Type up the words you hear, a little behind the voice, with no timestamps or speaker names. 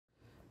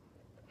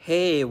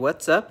Hey,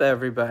 what's up,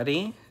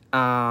 everybody?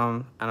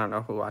 I don't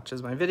know who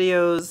watches my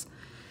videos,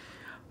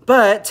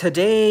 but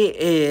today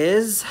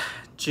is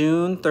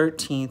June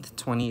 13th,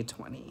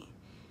 2020.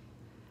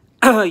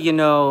 You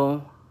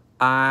know,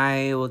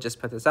 I will just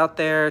put this out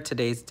there.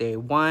 Today's day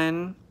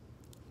one.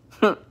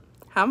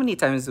 How many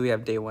times do we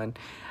have day one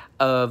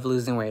of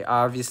losing weight?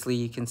 Obviously,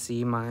 you can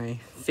see my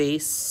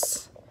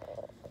face,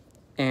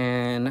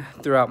 and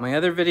throughout my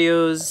other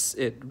videos,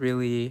 it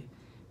really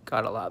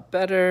got a lot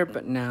better,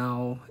 but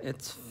now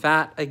it's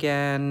fat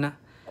again.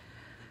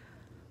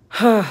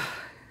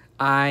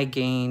 I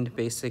gained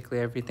basically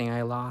everything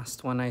I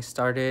lost when I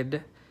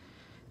started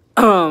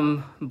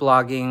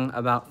blogging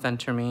about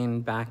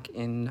Phentermine back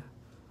in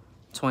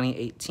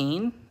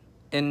 2018.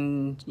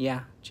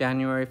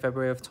 January,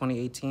 February of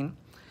 2018.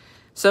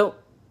 So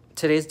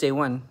today's day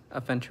one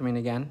of Phentermine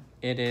again.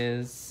 It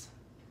is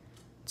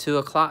 2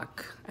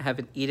 o'clock. I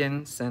haven't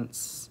eaten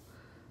since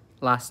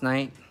last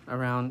night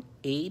around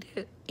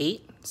 8.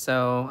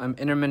 So I'm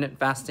intermittent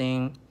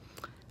fasting.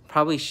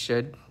 Probably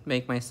should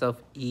make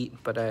myself eat,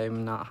 but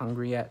I'm not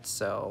hungry yet,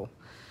 so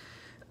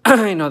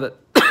I know that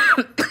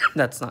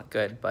that's not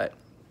good, but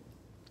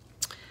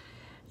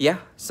yeah,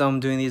 so I'm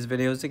doing these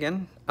videos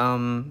again.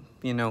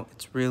 You know,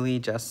 it's really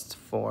just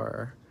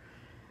for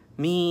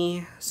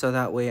me, so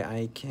that way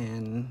I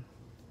can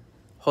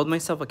hold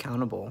myself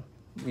accountable,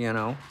 you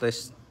know,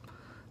 this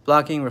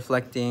blogging,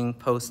 reflecting,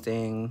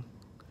 posting,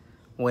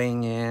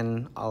 weighing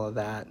in, all of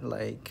that,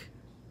 like,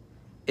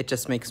 it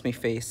just makes me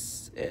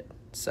face it.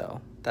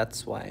 So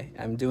that's why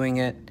I'm doing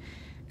it.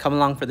 Come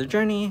along for the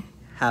journey.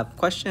 Have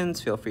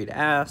questions, feel free to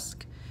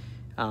ask.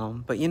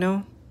 But you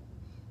know,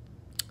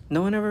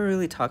 no one ever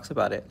really talks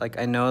about it. Like,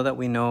 I know that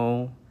we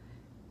know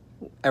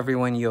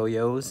everyone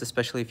yo-yos,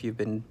 especially if you've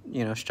been,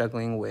 you know,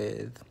 struggling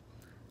with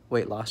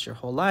weight loss your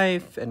whole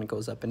life, and it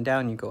goes up and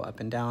down. You go up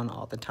and down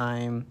all the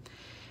time.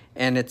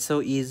 And it's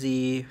so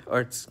easy,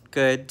 or it's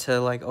good to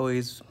like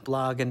always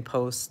blog and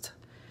post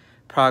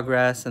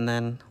progress, and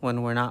then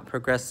when we're not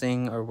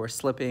progressing or we're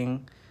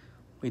slipping,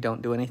 we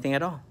don't do anything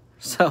at all.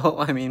 So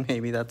I mean,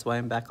 maybe that's why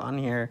I'm back on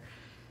here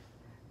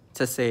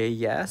to say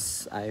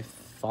yes, I've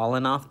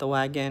fallen off the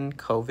wagon.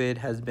 COVID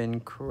has been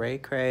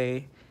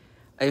cray.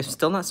 I'm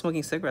still not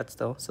smoking cigarettes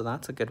though, so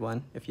that's a good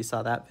one if you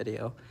saw that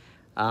video.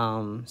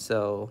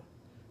 So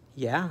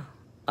yeah,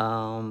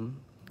 come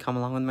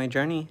along with my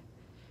journey.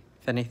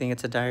 If anything,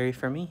 it's a diary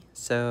for me.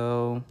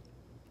 So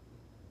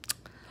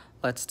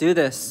let's do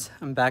this.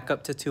 I'm back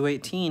up to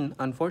 218,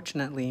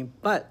 unfortunately,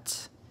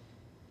 but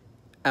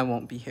I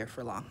won't be here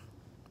for long.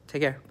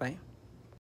 Take care. Bye.